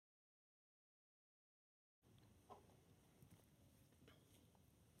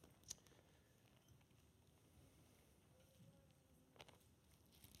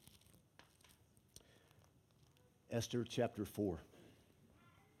Esther chapter 4.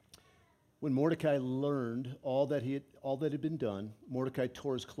 When Mordecai learned all that had been done, Mordecai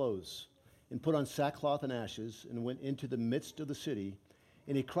tore his clothes and put on sackcloth and ashes and went into the midst of the city,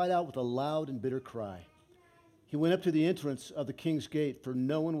 and he cried out with a loud and bitter cry. He went up to the entrance of the king's gate, for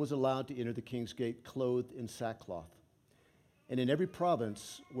no one was allowed to enter the king's gate clothed in sackcloth. And in every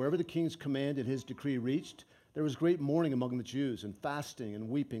province, wherever the king's command and his decree reached, there was great mourning among the Jews, and fasting and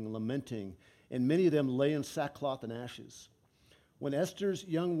weeping and lamenting, and many of them lay in sackcloth and ashes. When Esther's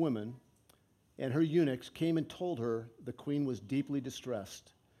young women and her eunuchs came and told her, the queen was deeply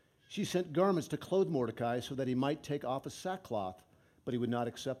distressed. She sent garments to clothe Mordecai so that he might take off his sackcloth, but he would not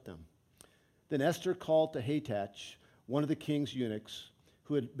accept them. Then Esther called to Hatach, one of the king's eunuchs,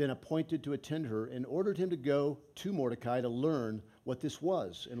 who had been appointed to attend her, and ordered him to go to Mordecai to learn what this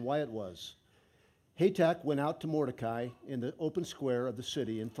was and why it was. Hatach went out to Mordecai in the open square of the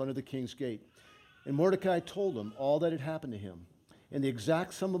city in front of the king's gate. And Mordecai told him all that had happened to him, and the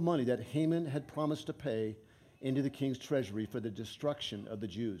exact sum of money that Haman had promised to pay into the king's treasury for the destruction of the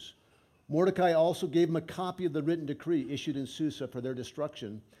Jews. Mordecai also gave him a copy of the written decree issued in Susa for their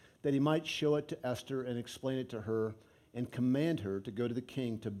destruction, that he might show it to Esther and explain it to her, and command her to go to the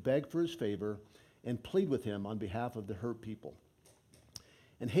king to beg for his favor and plead with him on behalf of the hurt people.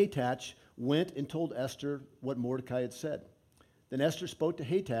 And Hatach went and told Esther what Mordecai had said. Then Esther spoke to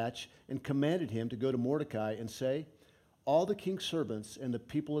Hatach and commanded him to go to Mordecai and say, all the king's servants and the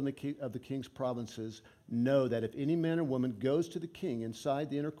people of the king's provinces know that if any man or woman goes to the king inside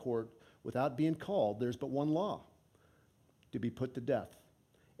the inner court without being called, there's but one law, to be put to death,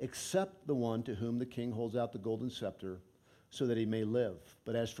 except the one to whom the king holds out the golden scepter so that he may live.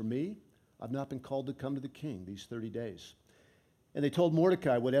 But as for me, I've not been called to come to the king these 30 days. And they told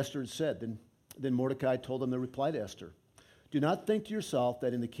Mordecai what Esther had said. Then Mordecai told them the reply to Esther. Do not think to yourself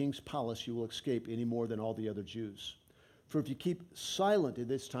that in the king's palace you will escape any more than all the other Jews. For if you keep silent at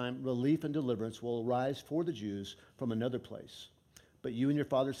this time, relief and deliverance will arise for the Jews from another place. But you and your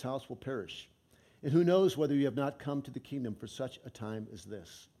father's house will perish. And who knows whether you have not come to the kingdom for such a time as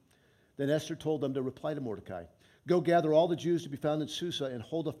this. Then Esther told them to reply to Mordecai. Go gather all the Jews to be found in Susa and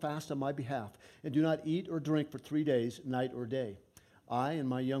hold a fast on my behalf. And do not eat or drink for 3 days, night or day. I and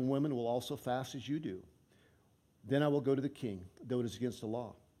my young women will also fast as you do. Then I will go to the king, though it is against the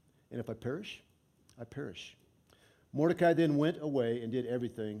law. And if I perish, I perish. Mordecai then went away and did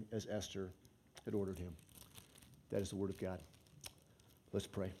everything as Esther had ordered him. That is the word of God. Let's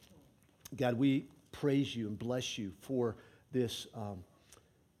pray. God, we praise you and bless you for this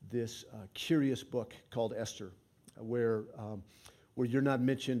curious book called Esther, where you're not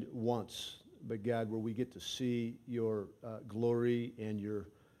mentioned once, but God, where we get to see your glory and your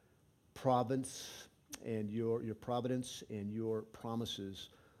providence and your providence and your promises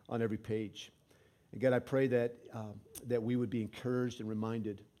on every page. And God, I pray that we would be encouraged and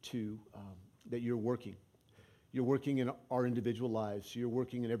reminded that you're working. You're working in our individual lives. You're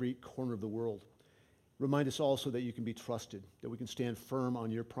working in every corner of the world. Remind us also that you can be trusted, that we can stand firm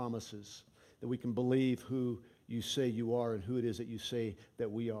on your promises, that we can believe who you say you are and who it is that you say that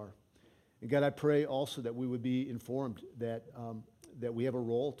we are. And God, I pray also that we would be informed that we have a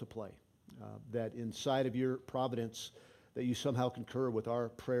role to play, that inside of your providence, that you somehow concur with our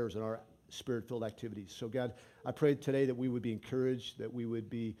prayers and our Spirit-filled activities. So God, I pray today that we would be encouraged, that we would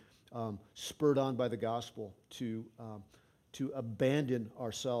be spurred on by the gospel to abandon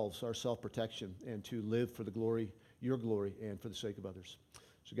ourselves, our self-protection, and to live for the glory, your glory, and for the sake of others.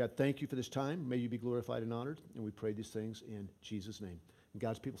 So God, thank you for this time. May you be glorified and honored, and we pray these things in Jesus' name. And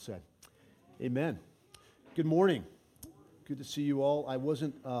God's people said, amen. Good morning. Good to see you all. I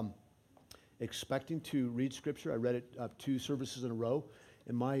wasn't expecting to read Scripture. I read it 2 services in a row,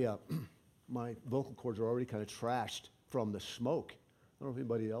 and my my vocal cords are already kind of trashed from the smoke. I don't know if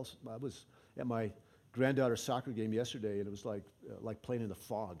anybody else. I was at my granddaughter's soccer game yesterday, and it was like playing in the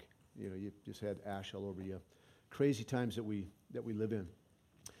fog. You know, you just had ash all over you. Crazy times that we live in.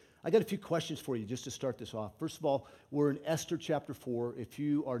 I got a few questions for you just to start this off. First of all, we're in Esther chapter 4. If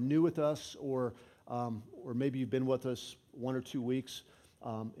you are new with us, or maybe you've been with us 1 or 2 weeks,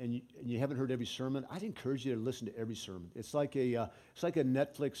 and you haven't heard every sermon, I'd encourage you to listen to every sermon. It's like a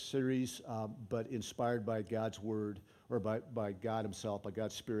Netflix series, but inspired by God's Word, or by God Himself, by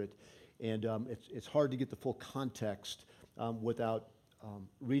God's Spirit. And it's hard to get the full context without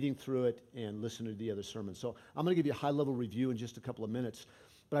reading through it and listening to the other sermons. So I'm going to give you a high-level review in just a couple of minutes.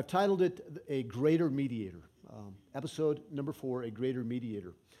 But I've titled it A Greater Mediator. Episode number 4, A Greater Mediator.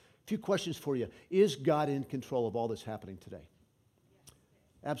 A few questions for you. Is God in control of all that's happening today?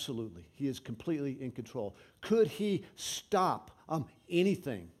 Absolutely. He is completely in control. Could He stop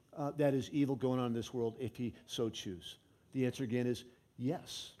anything that is evil going on in this world if he so choose? The answer again is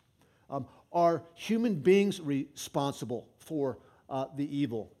yes. Are human beings responsible for the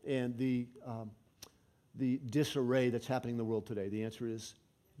evil and the disarray that's happening in the world today? The answer is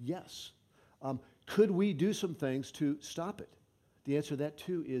yes. Could we do some things to stop it? The answer to that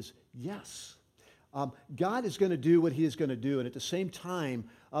too is yes. God is going to do what he is going to do, and at the same time,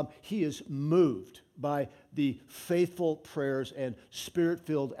 he is moved by the faithful prayers and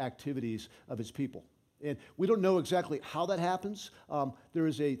spirit-filled activities of his people. And we don't know exactly how that happens. There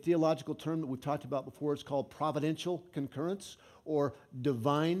is a theological term that we've talked about before. It's called providential concurrence or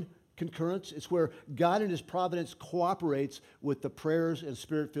divine concurrence. It's where God in his providence cooperates with the prayers and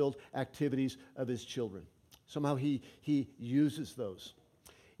spirit-filled activities of his children. Somehow he uses those.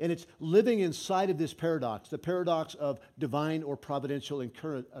 And it's living inside of this paradox, the paradox of divine or providential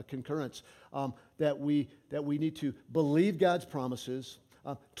concurrence, that we need to believe God's promises,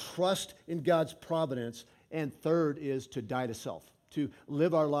 trust in God's providence, and third is to die to self, to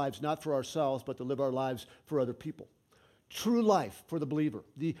live our lives not for ourselves, but to live our lives for other people. True life for the believer,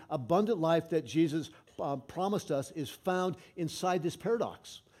 the abundant life that Jesus promised us, is found inside this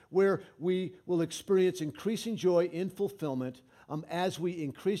paradox, where we will experience increasing joy in fulfillment as we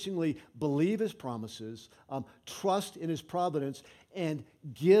increasingly believe his promises, trust in his providence, and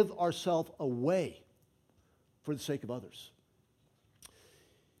give ourselves away for the sake of others.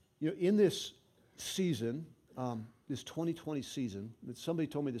 You know, in this season, this 2020 season, somebody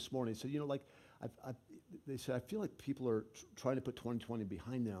told me this morning, said, you know, like, they said, I feel like people are trying to put 2020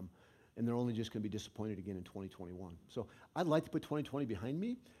 behind them, and they're only just going to be disappointed again in 2021. So I'd like to put 2020 behind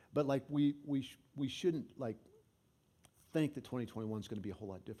me, but like we shouldn't like think that 2021 is going to be a whole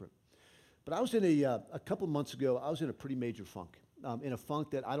lot different. But I was in a couple months ago, I was in a pretty major funk, in a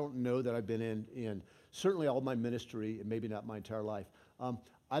funk that I don't know that I've been in certainly all my ministry and maybe not my entire life.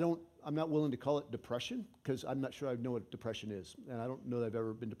 I'm not willing to call it depression because I'm not sure I know what depression is, and I don't know that I've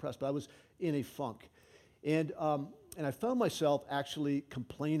ever been depressed, but I was in a funk. And I found myself actually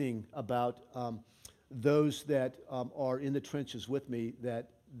complaining about those that are in the trenches with me that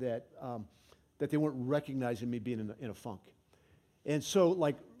they weren't recognizing me being in a funk. And so,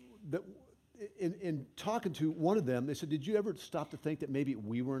 like, in talking to one of them, they said, "Did you ever stop to think that maybe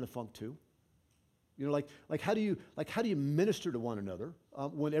we were in a funk too?" You know, like how do you minister to one another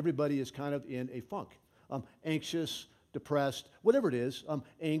when everybody is kind of in a funk, anxious, depressed, whatever it is,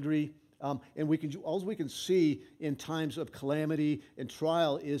 angry, and all we can see in times of calamity and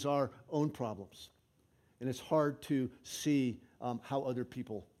trial is our own problems, and it's hard to see how other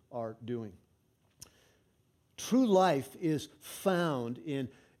people are doing. True life is found in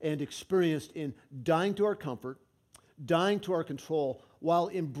and experienced in dying to our comfort, dying to our control, while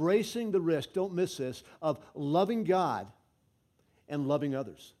embracing the risk, don't miss this, of loving God and loving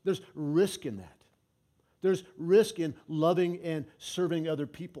others. There's risk in that. There's risk in loving and serving other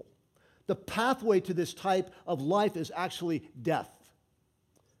people. The pathway to this type of life is actually death.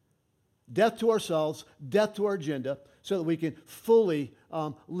 Death to ourselves, death to our agenda, so that we can fully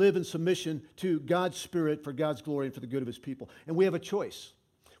live in submission to God's Spirit for God's glory and for the good of his people. And we have a choice.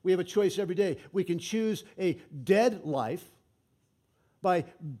 We have a choice every day. We can choose a dead life by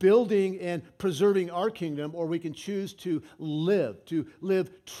building and preserving our kingdom, or we can choose to live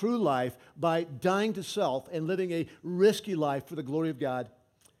true life by dying to self and living a risky life for the glory of God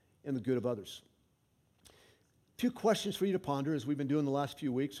and the good of others. A few questions for you to ponder as we've been doing the last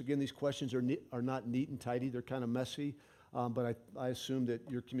few weeks. Again, these questions are not neat and tidy. They're kind of messy, but I assume that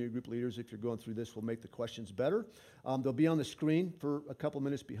your community group leaders, if you're going through this, will make the questions better. They'll be on the screen for a couple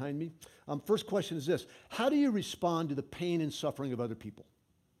minutes behind me. First question is this: how do you respond to the pain and suffering of other people?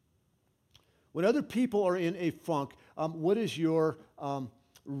 When other people are in a funk, what is your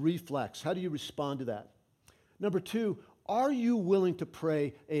reflex? How do you respond to that? Number two, are you willing to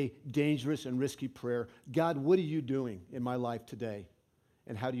pray a dangerous and risky prayer? God, what are you doing in my life today?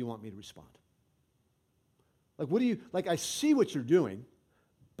 And how do you want me to respond? I see what you're doing,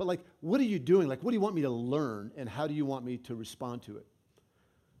 but what are you doing? What do you want me to learn, and how do you want me to respond to it?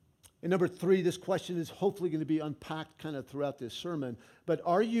 And number three, this question is hopefully going to be unpacked kind of throughout this sermon, but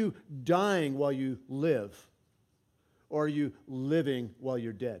are you dying while you live, or are you living while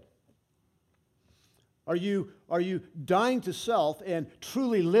you're dead? Are you dying to self and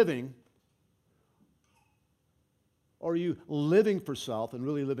truly living, or are you living for self and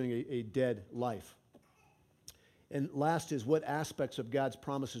really living a dead life? And last is, what aspects of God's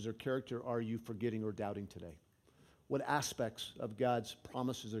promises or character are you forgetting or doubting today? What aspects of God's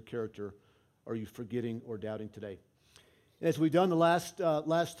promises or character are you forgetting or doubting today? And as we've done the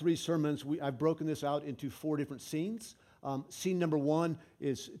last three sermons, I've broken this out into 4 different scenes. Scene number one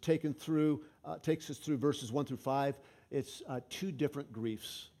is takes us through verses 1 through 5. It's two different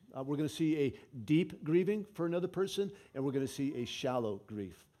griefs. We're going to see a deep grieving for another person, and we're going to see a shallow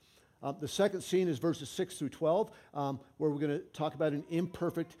grief. The second scene is verses 6 through 12, where we're going to talk about an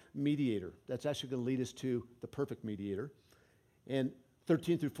imperfect mediator. That's actually going to lead us to the perfect mediator. And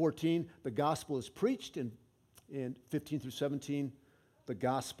 13 through 14, the gospel is preached, and 15 through 17, the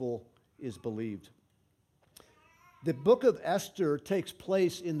gospel is believed. The book of Esther takes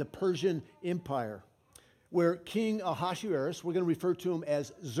place in the Persian Empire, where King Ahasuerus, we're going to refer to him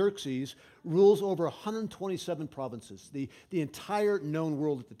as Xerxes, rules over 127 provinces, the entire known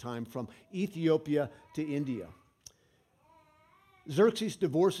world at the time, from Ethiopia to India. Xerxes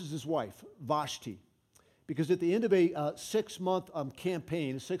divorces his wife, Vashti, because at the end of a 6-month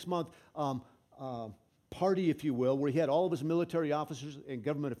campaign, a 6-month party, if you will, where he had all of his military officers and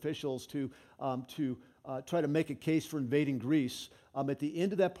government officials to try to make a case for invading Greece. At the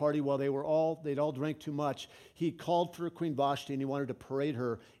end of that party, while they'd all drank too much, he called for Queen Vashti, and he wanted to parade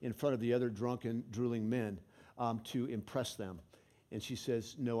her in front of the other drunken, drooling men to impress them. And she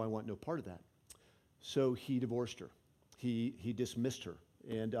says, "No, I want no part of that." So he divorced her. He dismissed her,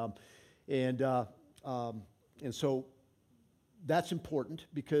 and so that's important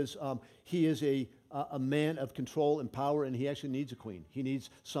because he is a man of control and power, and he actually needs a queen. He needs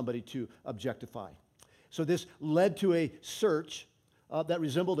somebody to objectify. So this led to a search that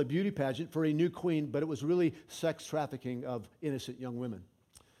resembled a beauty pageant for a new queen, but it was really sex trafficking of innocent young women.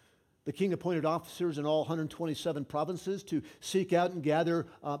 The king appointed officers in all 127 provinces to seek out and gather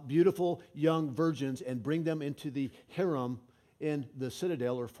beautiful young virgins and bring them into the harem in the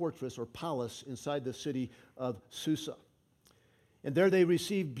citadel or fortress or palace inside the city of Susa. And there they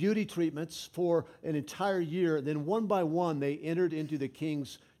received beauty treatments for an entire year. Then one by one, they entered into the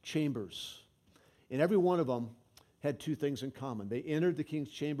king's chambers. And every one of them had two things in common. They entered the king's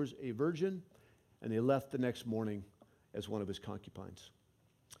chambers a virgin, and they left the next morning as one of his concubines.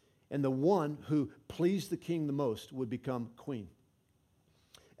 And the one who pleased the king the most would become queen.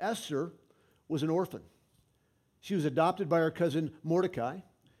 Esther was an orphan. She was adopted by her cousin Mordecai.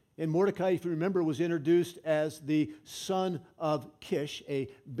 And Mordecai, if you remember, was introduced as the son of Kish, a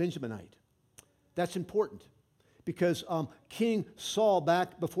Benjaminite. That's important because King Saul,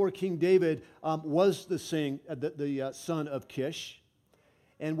 back before King David, was the son of Kish.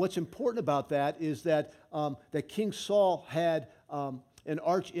 And what's important about that is that King Saul had an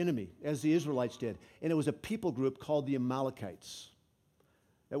arch enemy, as the Israelites did, and it was a people group called the Amalekites.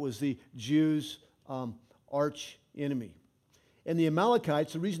 That was the Jews' arch enemy. And the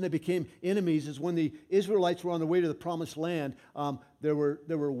Amalekites, the reason they became enemies is when the Israelites were on their way to the promised land, there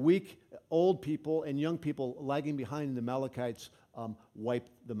were weak old people and young people lagging behind, and the Amalekites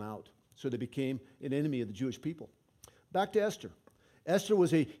wiped them out. So they became an enemy of the Jewish people. Back to Esther. Esther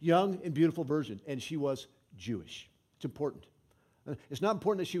was a young and beautiful virgin, and she was Jewish. It's important. It's not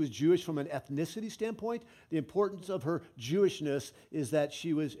important that she was Jewish from an ethnicity standpoint. The importance of her Jewishness is that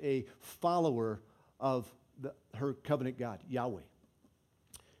she was a follower of her covenant God, Yahweh.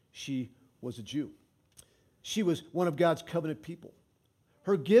 She was a Jew. She was one of God's covenant people.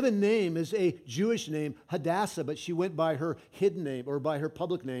 Her given name is a Jewish name, Hadassah, but she went by her hidden name or by her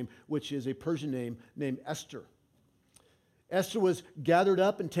public name, which is a Persian name named Esther. Esther was gathered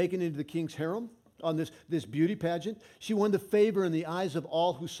up and taken into the king's harem on this beauty pageant. She won the favor in the eyes of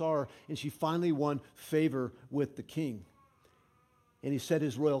all who saw her, and she finally won favor with the king. And he set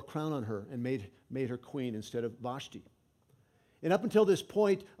his royal crown on her and made her queen instead of Vashti. And up until this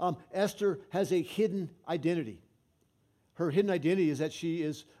point, Esther has a hidden identity. Her hidden identity is that she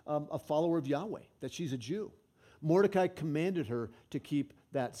is a follower of Yahweh, that she's a Jew. Mordecai commanded her to keep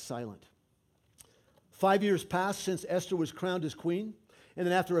that silent. 5 years passed since Esther was crowned as queen. And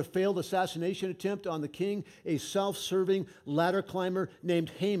then after a failed assassination attempt on the king, a self-serving ladder climber named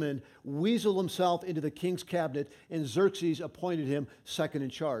Haman weaseled himself into the king's cabinet, and Xerxes appointed him second in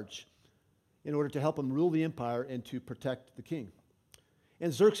charge in order to help him rule the empire and to protect the king.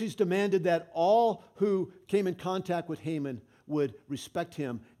 And Xerxes demanded that all who came in contact with Haman would respect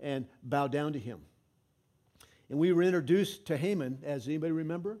him and bow down to him. And we were introduced to Haman, as anybody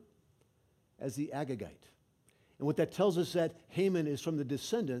remember? As the Agagite. And what that tells us that Haman is from the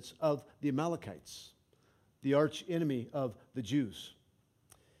descendants of the Amalekites, the arch enemy of the Jews.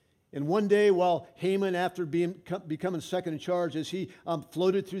 And one day, while Haman, after becoming second in charge, as he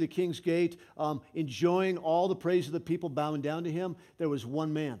floated through the king's gate, enjoying all the praise of the people bowing down to him, there was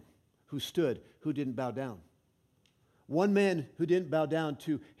one man who stood who didn't bow down. One man who didn't bow down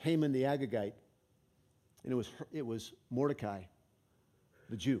to Haman the Agagite, and it was Mordecai,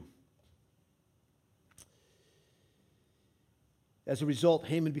 the Jew. As a result,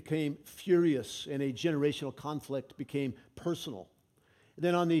 Haman became furious and a generational conflict became personal. And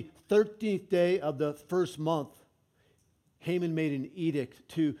then on the 13th day of the first month, Haman made an edict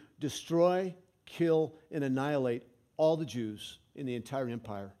to destroy, kill, and annihilate all the Jews in the entire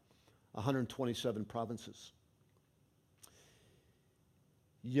empire, 127 provinces.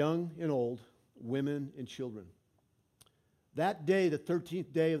 Young and old, women and children. That day, the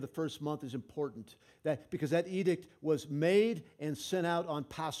 13th day of the first month, is important because that edict was made and sent out on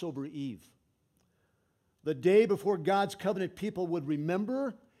Passover Eve. The day before God's covenant people would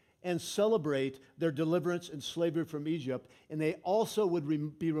remember and celebrate their deliverance and slavery from Egypt, and they also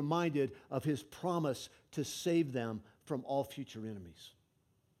would be reminded of his promise to save them from all future enemies.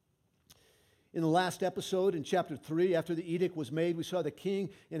 In the last episode, in chapter 3, after the edict was made, we saw the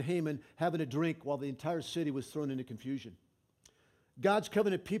king and Haman having a drink while the entire city was thrown into confusion. God's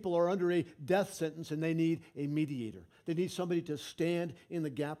covenant people are under a death sentence, and they need a mediator. They need somebody to stand in the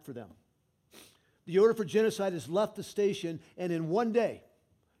gap for them. The order for genocide has left the station, and in one day,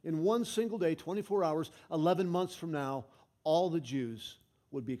 in one single day, 24 hours, 11 months from now, all the Jews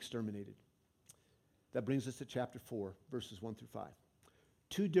would be exterminated. That brings us to chapter 4, verses 1 through 5.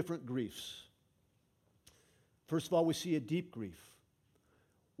 Two different griefs. First of all, we see a deep grief.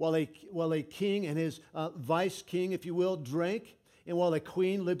 While a king and his vice king, if you will, drank, and while a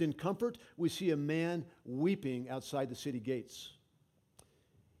queen lived in comfort, we see a man weeping outside the city gates.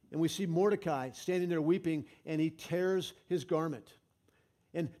 And we see Mordecai standing there weeping, and he tears his garment.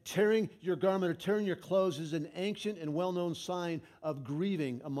 And tearing your garment or tearing your clothes is an ancient and well-known sign of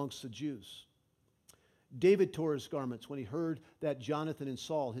grieving amongst the Jews. David tore his garments when he heard that Jonathan and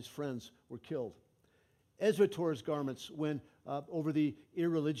Saul, his friends, were killed. Ezra tore his garments when over the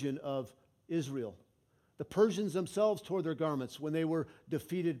irreligion of Israel. The Persians themselves tore their garments when they were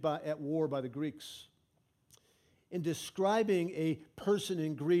defeated at war by the Greeks. In describing a person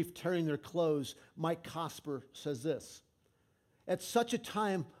in grief tearing their clothes, Mike Cosper says this: "At such a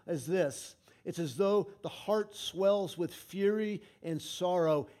time as this, it's as though the heart swells with fury and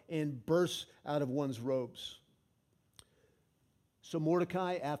sorrow and bursts out of one's robes." So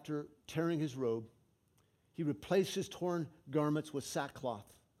Mordecai, after tearing his robe, he replaced his torn garments with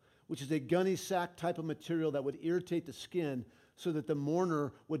sackcloth, which is a gunny sack type of material that would irritate the skin so that the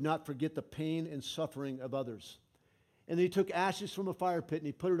mourner would not forget the pain and suffering of others. And then he took ashes from a fire pit and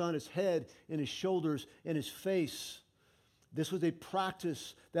he put it on his head and his shoulders and his face. This was a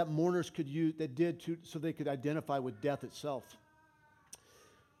practice that mourners could use, so they could identify with death itself.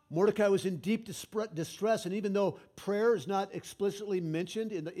 Mordecai was in deep distress, and even though prayer is not explicitly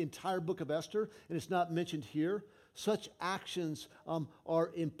mentioned in the entire book of Esther, and it's not mentioned here, such actions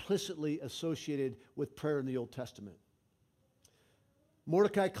are implicitly associated with prayer in the Old Testament.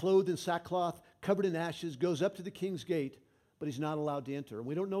 Mordecai, clothed in sackcloth, covered in ashes, goes up to the king's gate, but he's not allowed to enter. And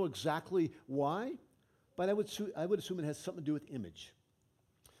we don't know exactly why, but I would assume it has something to do with image.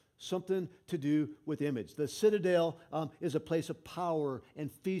 Something to do with image. The citadel is a place of power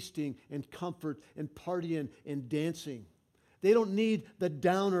and feasting and comfort and partying and dancing. They don't need the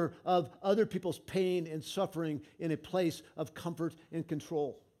downer of other people's pain and suffering in a place of comfort and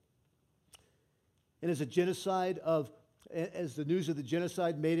control. And as the news of the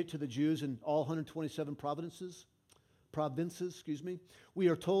genocide made it to the Jews in all 127 provinces, we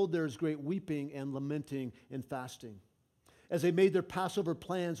are told there is great weeping and lamenting and fasting. As they made their Passover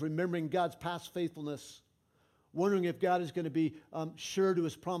plans, remembering God's past faithfulness, wondering if God is going to be sure to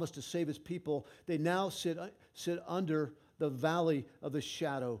his promise to save his people, they now sit under the valley of the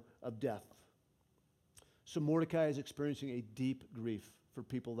shadow of death. So Mordecai is experiencing a deep grief for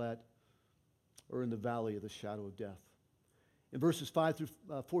people that are in the valley of the shadow of death. In verses 4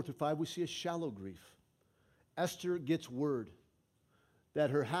 through 5, we see a shallow grief. Esther gets word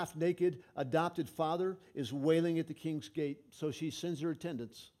that her half-naked adopted father is wailing at the king's gate, so she sends her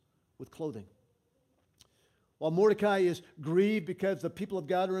attendants with clothing. While Mordecai is grieved because the people of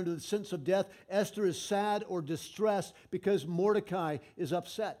God are under the sentence of death, Esther is sad or distressed because Mordecai is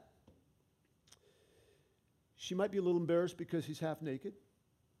upset. She might be a little embarrassed because he's half-naked,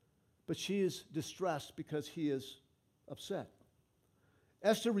 but she is distressed because he is upset.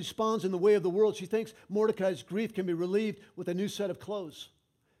 Esther responds in the way of the world. She thinks Mordecai's grief can be relieved with a new set of clothes.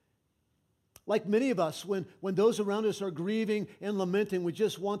 Like many of us, when those around us are grieving and lamenting, we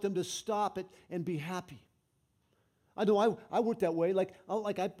just want them to stop it and be happy. I know I work that way.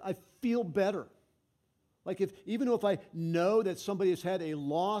 I feel better. Even if I know that somebody has had a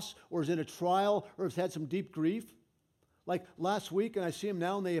loss or is in a trial or has had some deep grief, like last week, and I see them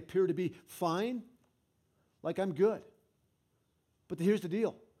now and they appear to be fine, I'm good. But here's the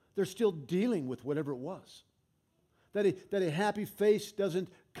deal. They're still dealing with whatever it was. that a happy face doesn't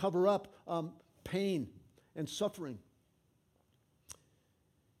cover up pain and suffering.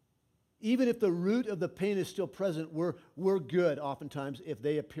 Even if the root of the pain is still present, we're good oftentimes if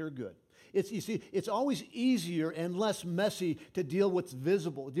they appear good. You see, it's always easier and less messy to deal with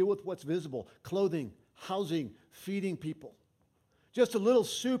what's visible. Clothing, housing, feeding people. Just a little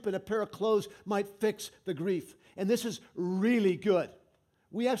soup and a pair of clothes might fix the grief. And this is really good.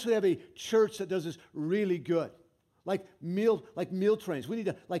 We actually have a church that does this really good. Like meal trains. We need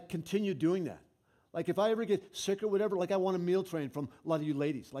to continue doing that. Like if I ever get sick or whatever, I want a meal train from a lot of you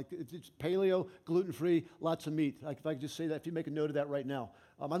ladies. Like it's paleo, gluten-free, lots of meat. Like if I could just say that, if you make a note of that right now.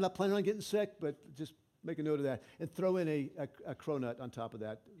 I'm not planning on getting sick, but just make a note of that. And throw in a cronut on top of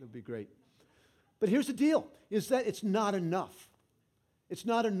that. That would be great. But here's the deal, is that it's not enough. It's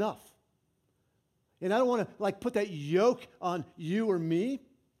not enough. And I don't want to put that yoke on you or me,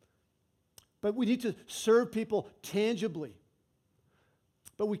 but we need to serve people tangibly.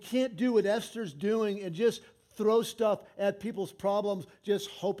 But we can't do what Esther's doing and just throw stuff at people's problems, just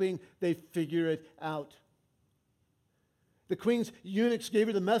hoping they figure it out. The queen's eunuchs gave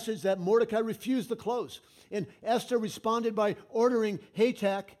her the message that Mordecai refused the clothes. And Esther responded by ordering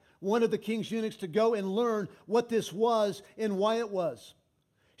Hatak, one of the king's eunuchs, to go and learn what this was and why it was.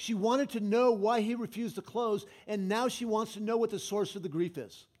 She wanted to know why he refused the clothes, and now she wants to know what the source of the grief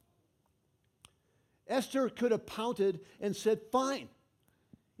is. Esther could have pouted and said, fine.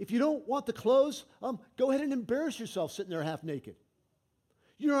 If you don't want the clothes, go ahead and embarrass yourself sitting there half naked.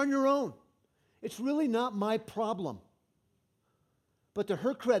 You're on your own. It's really not my problem. But to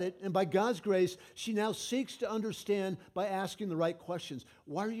her credit, and by God's grace, she now seeks to understand by asking the right questions.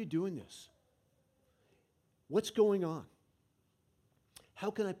 Why are you doing this? What's going on? How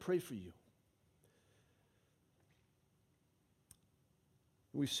can I pray for you?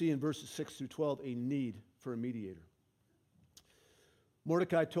 We see in verses 6 through 12 a need for a mediator.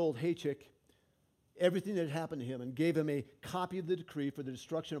 Mordecai told Hatak everything that had happened to him and gave him a copy of the decree for the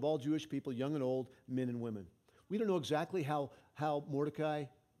destruction of all Jewish people, young and old, men and women. We don't know exactly how Mordecai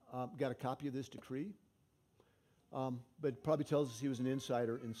got a copy of this decree, but it probably tells us he was an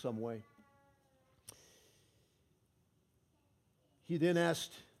insider in some way. He then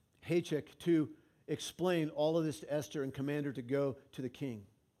asked Hatak to explain all of this to Esther and command her to go to the king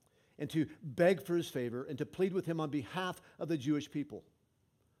and to beg for his favor and to plead with him on behalf of the Jewish people.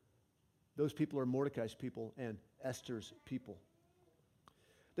 Those people are Mordecai's people and Esther's people.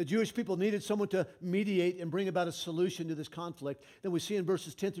 The Jewish people needed someone to mediate and bring about a solution to this conflict. Then we see in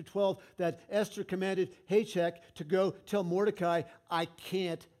verses 10 through 12 that Esther commanded Hatak to go tell Mordecai, I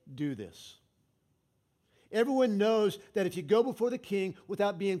can't do this. Everyone knows that if you go before the king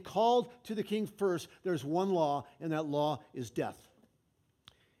without being called to the king first, there's one law, and that law is death.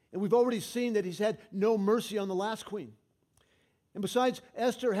 And we've already seen that he's had no mercy on the last queen. And besides,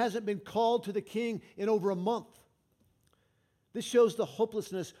 Esther hasn't been called to the king in over a month. This shows the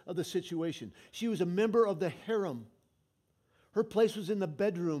hopelessness of the situation. She was a member of the harem. Her place was in the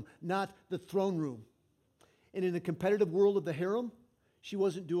bedroom, not the throne room. And in the competitive world of the harem, she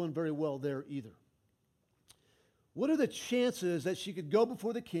wasn't doing very well there either. What are the chances that she could go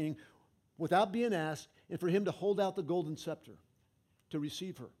before the king without being asked and for him to hold out the golden scepter to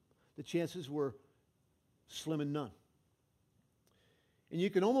receive her? The chances were slim and none. And you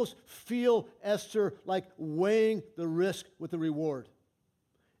can almost feel Esther weighing the risk with the reward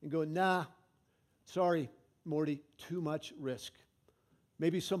and going, nah, sorry, Morty, too much risk.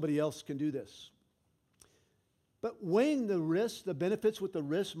 Maybe somebody else can do this. But weighing the risks, the benefits with the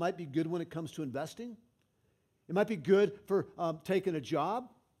risks might be good when it comes to investing. It might be good for taking a job.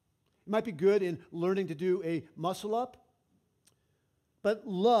 It might be good in learning to do a muscle up. But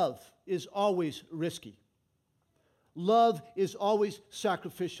love is always risky. Love is always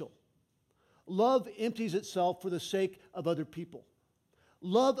sacrificial. Love empties itself for the sake of other people.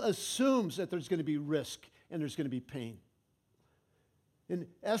 Love assumes that there's going to be risk and there's going to be pain. And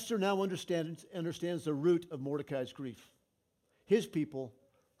Esther now understands the root of Mordecai's grief. His people,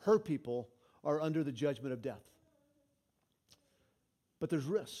 her people, are under the judgment of death. But there's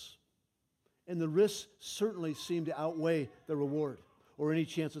risks. And the risks certainly seem to outweigh the reward or any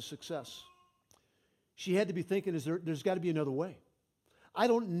chance of success. She had to be thinking, there's got to be another way. I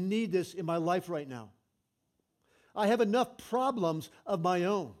don't need this in my life right now. I have enough problems of my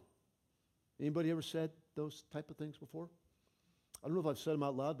own. Anybody ever said those type of things before? I don't know if I've said them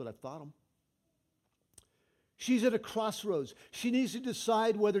out loud, but I've thought them. She's at a crossroads. She needs to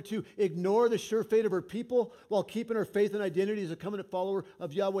decide whether to ignore the sure fate of her people while keeping her faith and identity as a covenant follower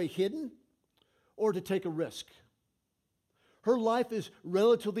of Yahweh hidden, or to take a risk. Her life is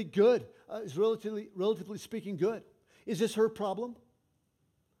relatively good, relatively speaking good. Is this her problem?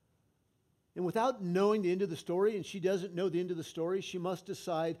 And without knowing the end of the story, and she doesn't know the end of the story, she must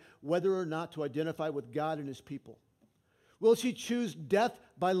decide whether or not to identify with God and his people. Will she choose death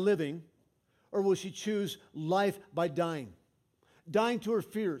by living, or will she choose life by dying? Dying to her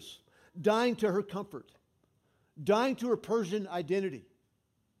fears, dying to her comfort, dying to her Persian identity,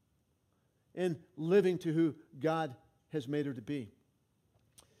 and living to who God has made her to be.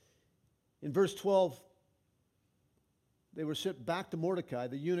 In verse 12, they were sent back to Mordecai.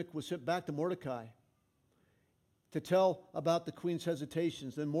 The eunuch was sent back to Mordecai to tell about the queen's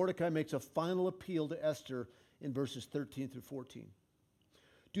hesitations. Then Mordecai makes a final appeal to Esther in verses 13 through 14.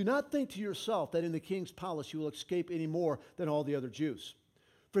 Do not think to yourself that in the king's palace you will escape any more than all the other Jews.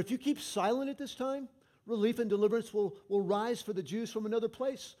 For if you keep silent at this time, relief and deliverance will rise for the Jews from another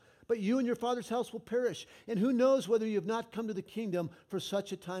place. But you and your father's house will perish. And who knows whether you have not come to the kingdom for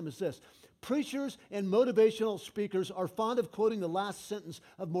such a time as this. Preachers and motivational speakers are fond of quoting the last sentence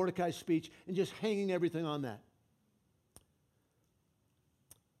of Mordecai's speech and just hanging everything on that.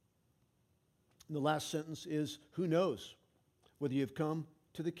 And the last sentence is, who knows whether you have come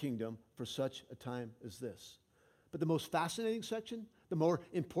to the kingdom for such a time as this. But the most fascinating section, the more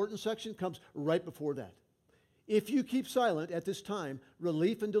important section, comes right before that. If you keep silent at this time,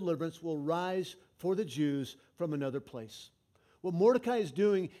 relief and deliverance will rise for the Jews from another place. What Mordecai is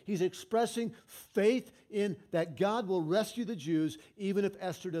doing, he's expressing faith in that God will rescue the Jews even if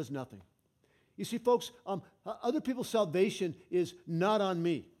Esther does nothing. You see, folks, other people's salvation is not on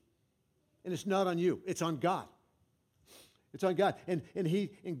me. And it's not on you. It's on God. It's on God.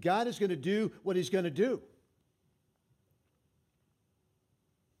 And God is going to do what he's going to do.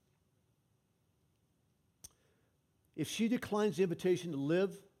 If she declines the invitation to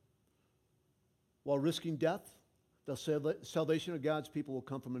live while risking death, the salvation of God's people will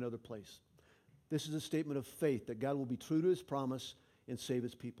come from another place. This is a statement of faith that God will be true to his promise and save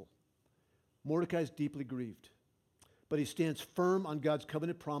his people. Mordecai is deeply grieved, but he stands firm on God's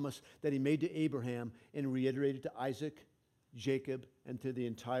covenant promise that he made to Abraham and reiterated to Isaac, Jacob, and to the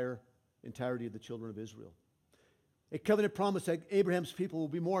entirety of the children of Israel. A covenant promise that Abraham's people will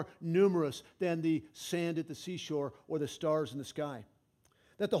be more numerous than the sand at the seashore or the stars in the sky.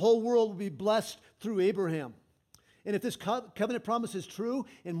 That the whole world will be blessed through Abraham. And if this covenant promise is true,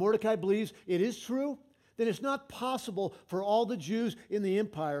 and Mordecai believes it is true, then it's not possible for all the Jews in the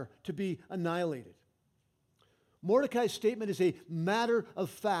empire to be annihilated. Mordecai's statement is a matter of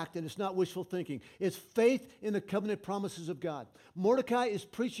fact, and it's not wishful thinking. It's faith in the covenant promises of God. Mordecai is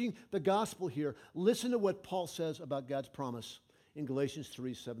preaching the gospel here. Listen to what Paul says about God's promise in Galatians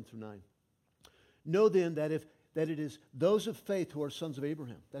 3, 7 through 9. Know then that it is those of faith who are sons of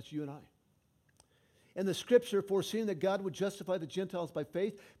Abraham. That's you and I. And the scripture, foreseeing that God would justify the Gentiles by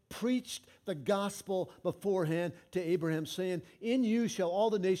faith, preached the gospel beforehand to Abraham, saying, in you shall all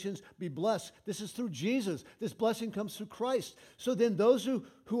the nations be blessed. This is through Jesus. This blessing comes through Christ. So then those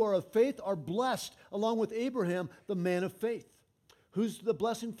who are of faith are blessed, along with Abraham, the man of faith. Who's the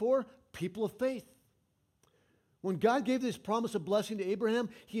blessing for? People of faith. When God gave this promise of blessing to Abraham,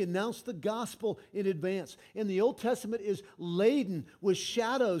 he announced the gospel in advance. And the Old Testament is laden with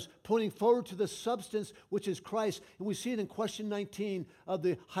shadows pointing forward to the substance, which is Christ. And we see it in question 19 of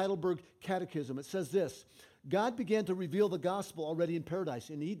the Heidelberg Catechism. It says this: God began to reveal the gospel already in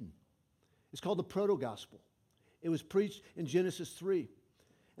paradise, in Eden. It's called the proto-gospel. It was preached in Genesis 3.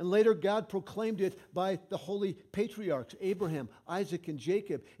 And later, God proclaimed it by the holy patriarchs, Abraham, Isaac, and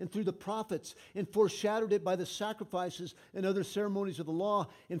Jacob, and through the prophets, and foreshadowed it by the sacrifices and other ceremonies of the law.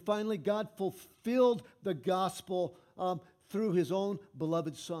 And finally, God fulfilled the gospel through his own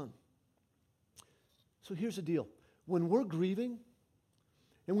beloved Son. So here's the deal. When we're grieving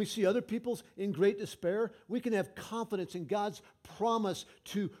and we see other people's in great despair, we can have confidence in God's promise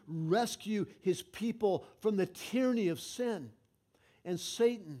to rescue his people from the tyranny of sin and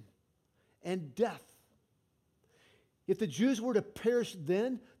Satan and death. If the Jews were to perish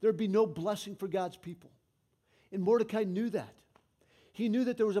then, there'd be no blessing for God's people. And Mordecai knew that. He knew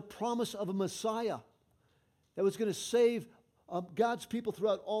that there was a promise of a Messiah that was going to save God's people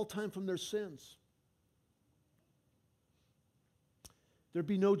throughout all time from their sins. There'd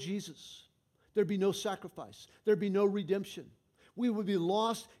be no Jesus. There'd be no sacrifice. There'd be no redemption. We would be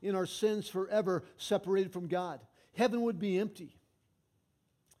lost in our sins forever, separated from God. Heaven would be empty.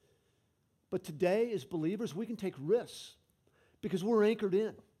 But today, as believers, we can take risks because we're anchored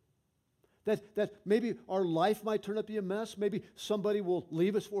in. That maybe our life might turn out to be a mess. Maybe somebody will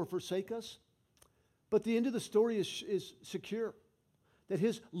leave us or forsake us. But the end of the story is secure. That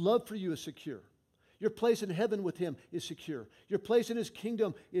his love for you is secure. Your place in heaven with him is secure. Your place in his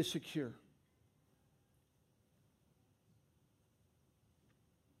kingdom is secure.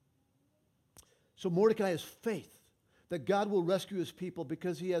 So Mordecai has faith that God will rescue his people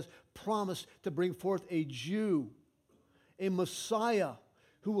because he has promised to bring forth a Jew, a Messiah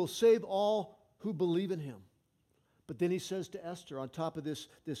who will save all who believe in him. But then he says to Esther, on top of this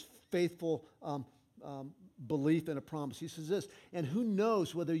faithful belief and a promise, he says this, and who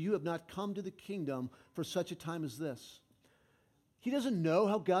knows whether you have not come to the kingdom for such a time as this? He doesn't know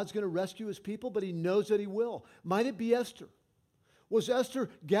how God's going to rescue his people, but he knows that he will. Might it be Esther? Was Esther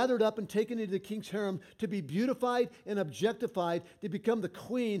gathered up and taken into the king's harem to be beautified and objectified, to become the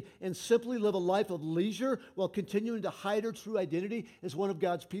queen and simply live a life of leisure while continuing to hide her true identity as one of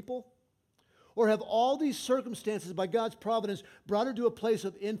God's people? Or have all these circumstances by God's providence brought her to a place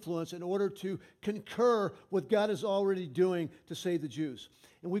of influence in order to concur with God is already doing to save the Jews?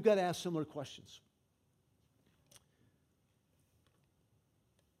 And we've got to ask similar questions.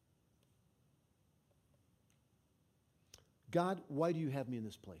 God, why do you have me in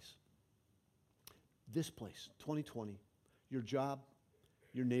this place? This place, 2020, your job,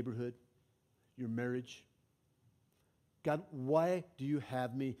 your neighborhood, your marriage. God, why do you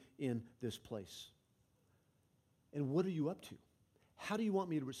have me in this place? And what are you up to? How do you want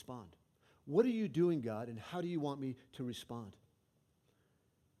me to respond? What are you doing, God, and how do you want me to respond?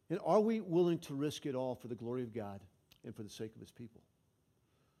 And are we willing to risk it all for the glory of God and for the sake of his people?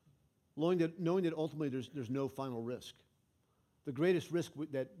 Knowing that ultimately there's no final risk. The greatest risk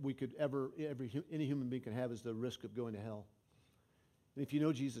that we could any human being can have is the risk of going to hell. And if you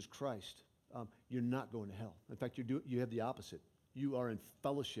know Jesus Christ, you're not going to hell. In fact, you have the opposite. You are in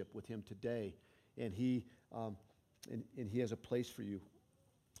fellowship with him today, and he has a place for you,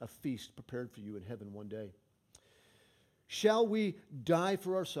 a feast prepared for you in heaven one day. Shall we die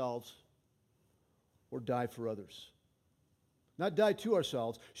for ourselves or die for others? Not die to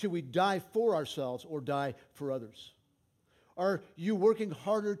ourselves. Should we die for ourselves or die for others? Are you working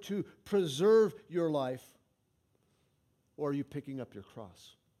harder to preserve your life, or are you picking up your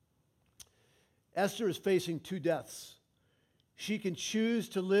cross? Esther is facing two deaths. She can choose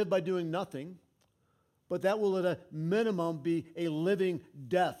to live by doing nothing, but that will at a minimum be a living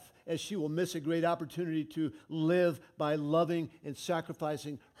death, as she will miss a great opportunity to live by loving and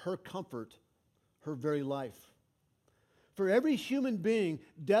sacrificing her comfort, her very life. For every human being,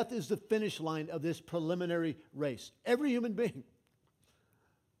 death is the finish line of this preliminary race. Every human being.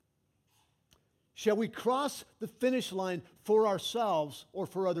 Shall we cross the finish line for ourselves or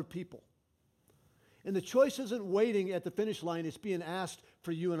for other people? And the choice isn't waiting at the finish line, it's being asked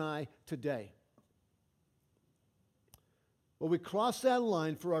for you and I today. Will we cross that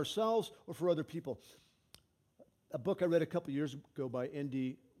line for ourselves or for other people? A book I read a couple years ago by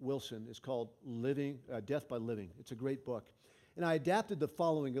N.D. Wilson is called Death by Living. It's a great book. And I adapted the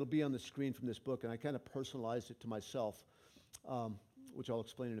following. It'll be on the screen from this book, and I kind of personalized it to myself, which I'll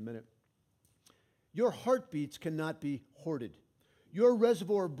explain in a minute. Your heartbeats cannot be hoarded. Your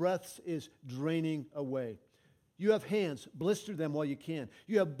reservoir of breaths is draining away. You have hands, blister them while you can.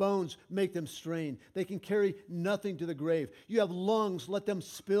 You have bones, make them strain. They can carry nothing to the grave. You have lungs, let them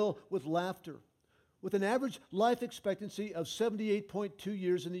spill with laughter. With an average life expectancy of 78.2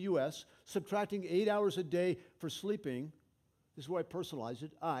 years in the U.S., subtracting 8 hours a day for sleeping, this is where I personalize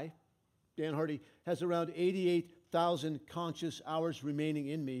it, Dan Hardy, has around 88,000 conscious hours remaining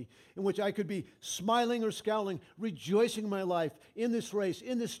in me, in which I could be smiling or scowling, rejoicing in my life, in this race,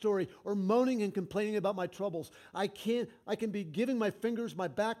 in this story, or moaning and complaining about my troubles. I can be giving my fingers, my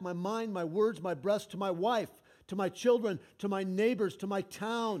back, my mind, my words, my breath to my wife, to my children, to my neighbors, to my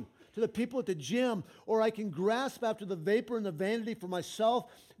town, to the people at the gym, or I can grasp after the vapor and the vanity for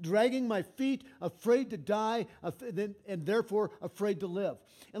myself, dragging my feet, afraid to die, and therefore afraid to live.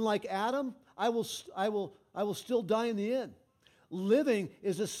 And like Adam, I will still die in the end. Living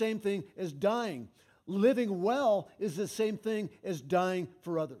is the same thing as dying. Living well is the same thing as dying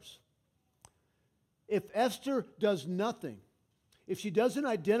for others. If Esther does nothing, if she doesn't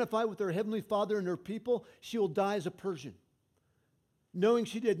identify with her heavenly Father and her people, she will die as a Persian, knowing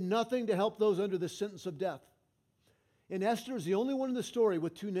she did nothing to help those under the sentence of death. And Esther is the only one in the story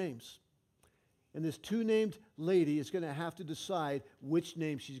with two names. And this two-named lady is going to have to decide which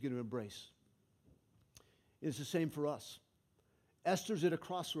name she's going to embrace. It's the same for us. Esther's at a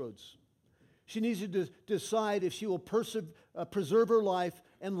crossroads. She needs to decide if she will preserve her life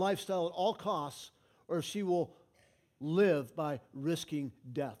and lifestyle at all costs, or if she will live by risking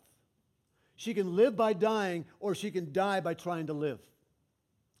death. She can live by dying, or she can die by trying to live.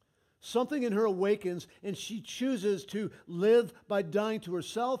 Something in her awakens, and she chooses to live by dying to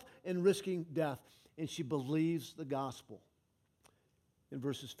herself and risking death. And she believes the gospel in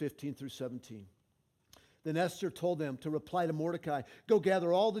verses 15 through 17. Then Esther told them to reply to Mordecai, "Go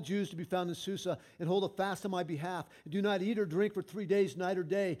gather all the Jews to be found in Susa and hold a fast on my behalf. And do not eat or drink for 3 days, night or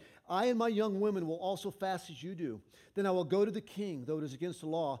day. I and my young women will also fast as you do. Then I will go to the king, though it is against the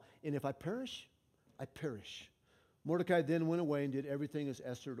law, and if I perish, I perish." Mordecai then went away and did everything as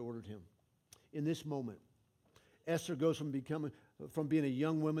Esther had ordered him. In this moment, Esther goes from being a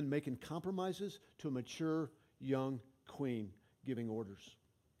young woman making compromises to a mature young queen giving orders.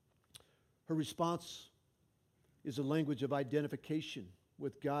 Her response is a language of identification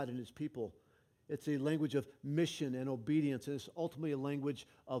with God and his people. It's a language of mission and obedience, and it's ultimately a language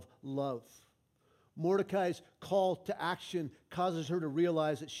of love. Mordecai's call to action causes her to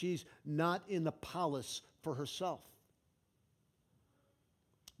realize that she's not in the palace for herself.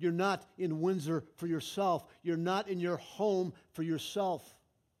 You're not in Windsor for yourself. You're not in your home for yourself.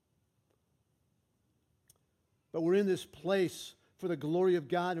 But we're in this place for the glory of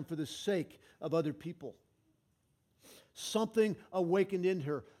God and for the sake of other people. Something awakened in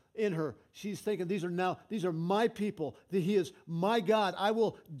her. She's thinking, these are my people. He is my God. I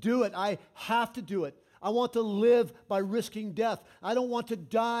will do it. I have to do it. I want to live by risking death. I don't want to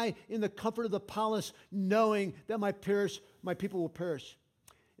die in the comfort of the palace knowing that my people will perish.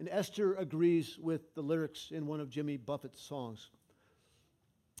 And Esther agrees with the lyrics in one of Jimmy Buffett's songs.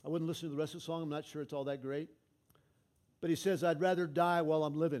 I wouldn't listen to the rest of the song. I'm not sure it's all that great. But he says, "I'd rather die while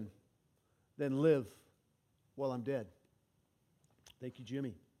I'm living than live while I'm dead." Thank you,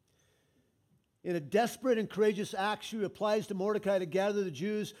 Jimmy. In a desperate and courageous act, she applies to Mordecai to gather the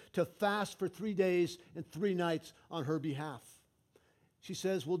Jews to fast for 3 days and 3 nights on her behalf. She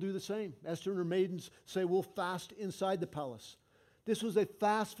says, "We'll do the same." Esther and her maidens say, "We'll fast inside the palace." This was a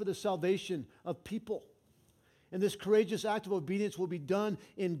fast for the salvation of people. And this courageous act of obedience will be done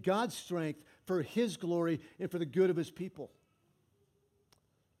in God's strength for his glory and for the good of his people.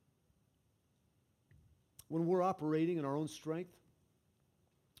 When we're operating in our own strength,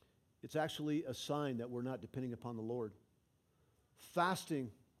 it's actually a sign that we're not depending upon the Lord.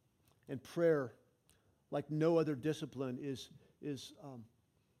 Fasting and prayer, like no other discipline, it's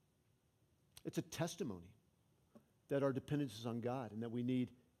a testimony that our dependence is on God and that we need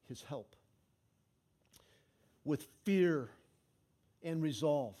his help. With fear and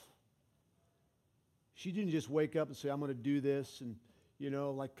resolve. She didn't just wake up and say, "I'm going to do this," and,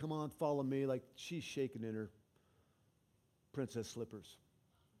 come on, follow me. Like she's shaking in her princess slippers.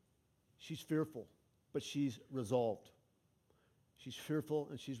 She's fearful, but she's resolved. She's fearful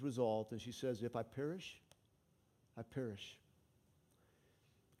and she's resolved, and she says, "If I perish, I perish."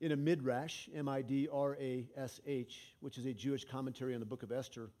 In a midrash, Midrash, which is a Jewish commentary on the book of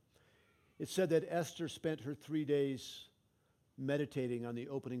Esther, it said that Esther spent her 3 days meditating on the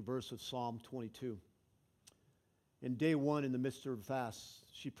opening verse of Psalm 22. In day 1, in the midst of her fast,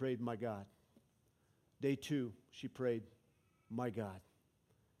 she prayed, "My God." Day 2, she prayed, "My God."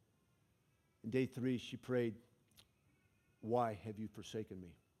 In day 3, she prayed, "Why have you forsaken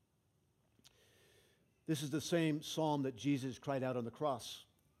me?" This is the same psalm that Jesus cried out on the cross.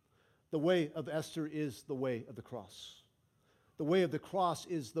 The way of Esther is the way of the cross. The way of the cross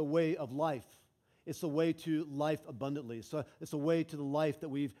is the way of life. It's the way to life abundantly. So it's the way to the life that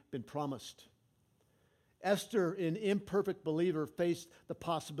we've been promised. Esther, an imperfect believer, faced the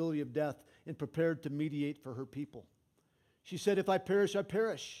possibility of death and prepared to mediate for her people. She said, "If I perish, I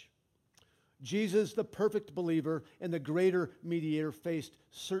perish." Jesus, the perfect believer and the greater mediator, faced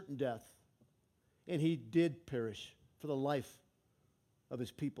certain death. And he did perish for the life of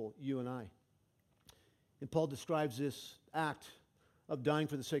his people, you and I. And Paul describes this act of dying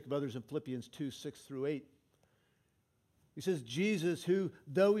for the sake of others in Philippians 2, 6 through 8. He says, "Jesus, who,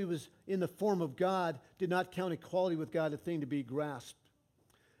 though he was in the form of God, did not count equality with God a thing to be grasped,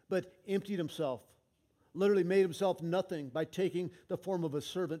 but emptied himself, literally made himself nothing by taking the form of a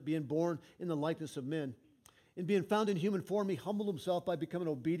servant, being born in the likeness of men. And being found in human form, he humbled himself by becoming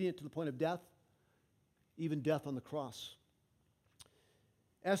obedient to the point of death, even death on the cross."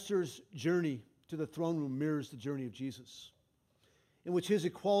 Esther's journey to the throne room mirrors the journey of Jesus, in which his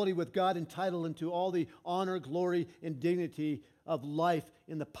equality with God entitled him to all the honor, glory, and dignity of life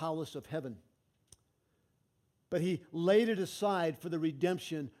in the palace of heaven. But he laid it aside for the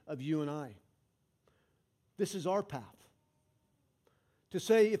redemption of you and I. This is our path. To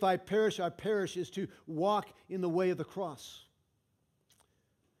say, "If I perish, I perish," is to walk in the way of the cross.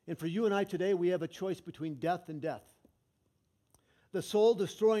 And for you and I today, we have a choice between death and death. The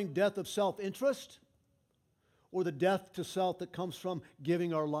soul-destroying death of self-interest, or the death to self that comes from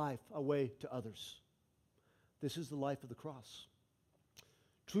giving our life away to others. This is the life of the cross.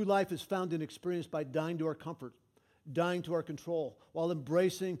 True life is found and experienced by dying to our comfort, dying to our control, while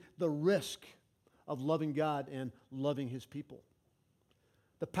embracing the risk of loving God and loving His people.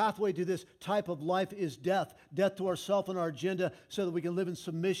 The pathway to this type of life is death. Death to ourself and our agenda so that we can live in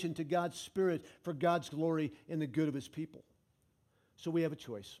submission to God's Spirit for God's glory and the good of His people. So we have a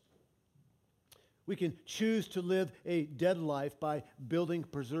choice. We can choose to live a dead life by building,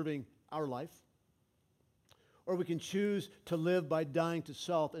 preserving our life. Or we can choose to live by dying to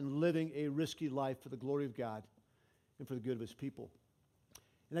self and living a risky life for the glory of God and for the good of His people.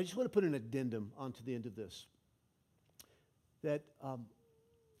 And I just want to put an addendum onto the end of this. That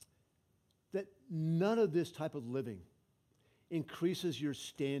none of this type of living increases your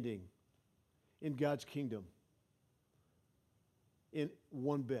standing in God's kingdom in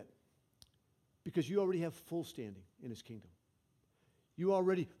one bit. Because you already have full standing in His kingdom. You are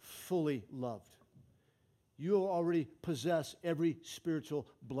already fully loved. You already possess every spiritual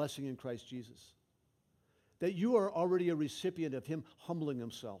blessing in Christ Jesus. That you are already a recipient of Him humbling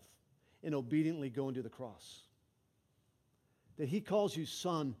Himself and obediently going to the cross. That He calls you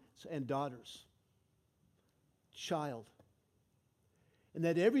sons and daughters, child. And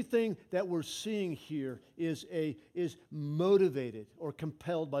that everything that we're seeing here is motivated or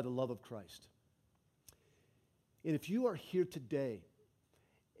compelled by the love of Christ. And if you are here today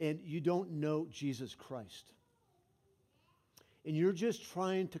and you don't know Jesus Christ, and you're just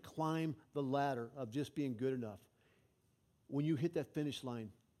trying to climb the ladder of just being good enough, when you hit that finish line,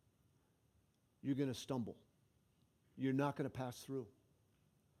 you're going to stumble. You're not going to pass through.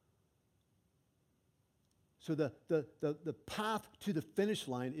 So the path to the finish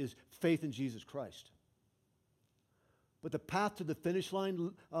line is faith in Jesus Christ. But the path to the finish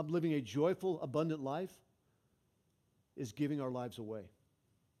line of living a joyful, abundant life is giving our lives away.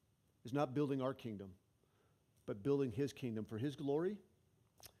 Is not building our kingdom, but building His kingdom for His glory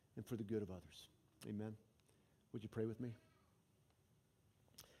and for the good of others. Amen. Would you pray with me?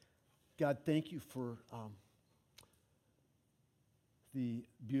 God, thank You for the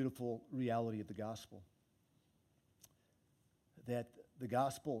beautiful reality of the gospel. That the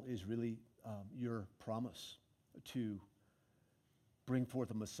gospel is really Your promise to bring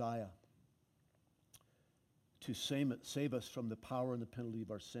forth a Messiah, to save us from the power and the penalty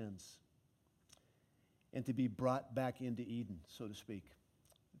of our sins, and to be brought back into Eden, so to speak,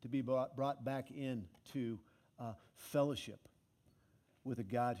 to be brought back into fellowship with a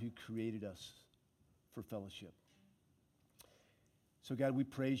God who created us for fellowship. So God, we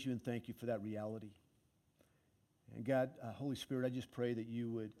praise You and thank You for that reality. And God, Holy Spirit, I just pray that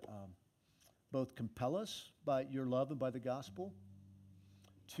You would both compel us by Your love and by the gospel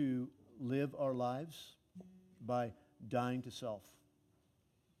to live our lives by dying to self,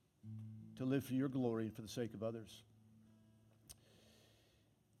 to live for Your glory and for the sake of others.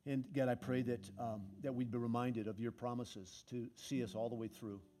 And God, I pray that we'd be reminded of Your promises to see us all the way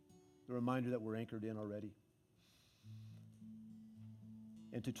through, the reminder that we're anchored in already,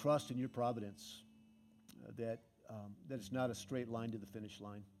 and to trust in Your providence, that it's not a straight line to the finish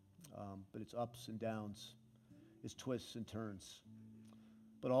line, but it's ups and downs, it's twists and turns.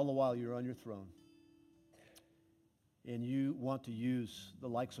 But all the while, You're on Your throne. And You want to use the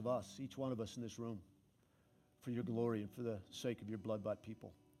likes of us, each one of us in this room, for Your glory and for the sake of Your blood-bought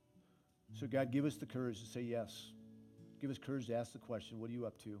people. So God, give us the courage to say yes. Give us courage to ask the question, what are You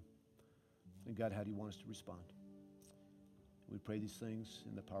up to? And God, how do You want us to respond? We pray these things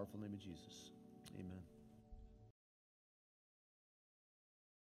in the powerful name of Jesus. Amen.